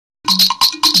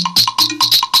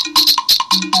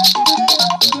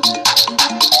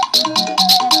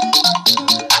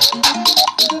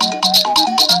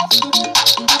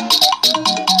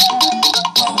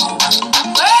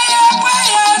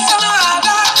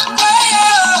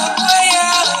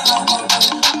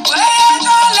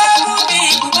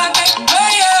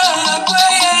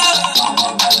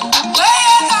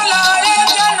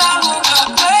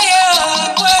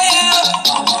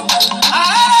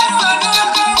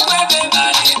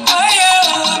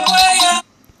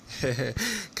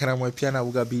Kana mo piana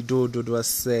uga bido do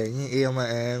say yin e ma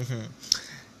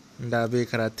nda be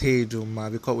karate do ma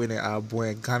be ko we ne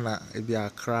abon Ghana e bi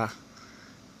Accra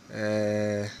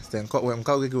then ko we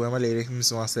mka we ma lere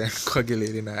mso say ko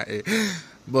gelere na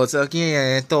but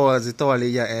again to le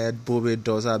ya bobe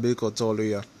do sa be ko to lo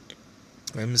ya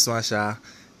mso asha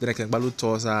then can balu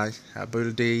to sa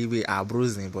birthday we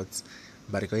abruising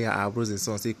but ko ya abruising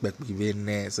so say pek bi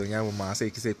ne so nya mo ma say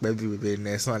pek bi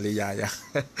ne so le ya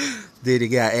de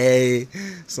ga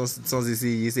so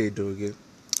si say do ge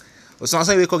o so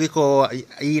say we ko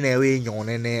ine we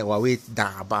nyone ne wa we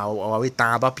da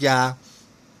ba pia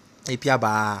e pia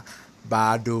ba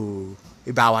do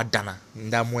e ba wa dana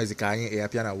nda mwezi ka yin e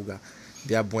pia na uga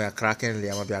bia bon ya kraken le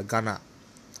ama bia Ghana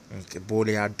nke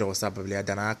bole ya do sa ba le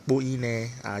dana akpo ine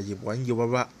ayi bon yo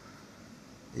baba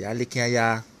ya lekin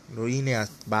ya no ine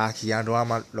ba ki ya do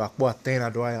ama lo akpo atena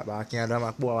do ya ba ki ya do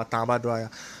ama akpo wa tamba do ya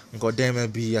nko dem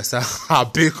bi ya sa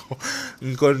abeko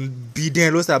nko bi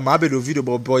den lo sa ma be do video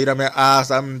bo ira me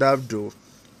sam do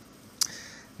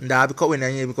nda because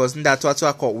when because nda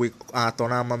to caught we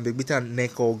atona man be bitan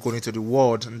neko going to the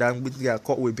world nda bitia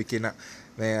caught we bekena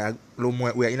me lo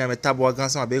mo we ina metabo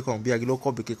ganso be kon bia lo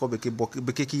ko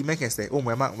beke ki make say o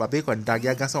mo ma be kon nda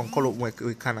ga ganso ko lo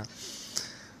we kana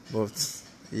but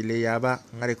ile yaba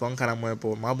ngare kon kana mo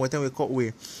po ma mo ten we caught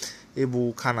we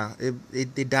ebu kana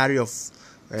the diary of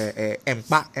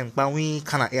empa wi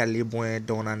kana e ale bon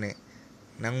dona ne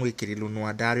na we kiri lo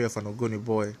no diary of an ogoni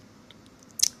boy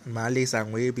Mali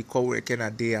sangwe bi ko we kena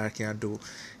de akin do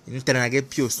internet get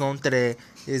pure son tre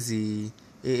ezi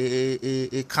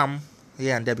cam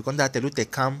here and there because that tell you te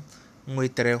cam we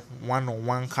tre one on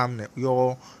one cam ne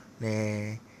yo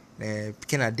ne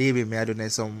kena de be me do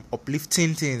some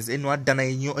uplifting things in what dana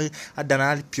nyo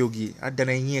adana piogi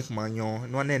adana yin kuma nyo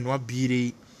no na no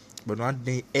biri but no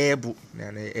de ebu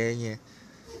ne enye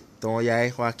ton ya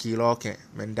e kwa kilo ke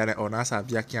men dana ona sa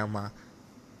bia kiama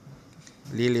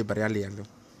lele bari ale ando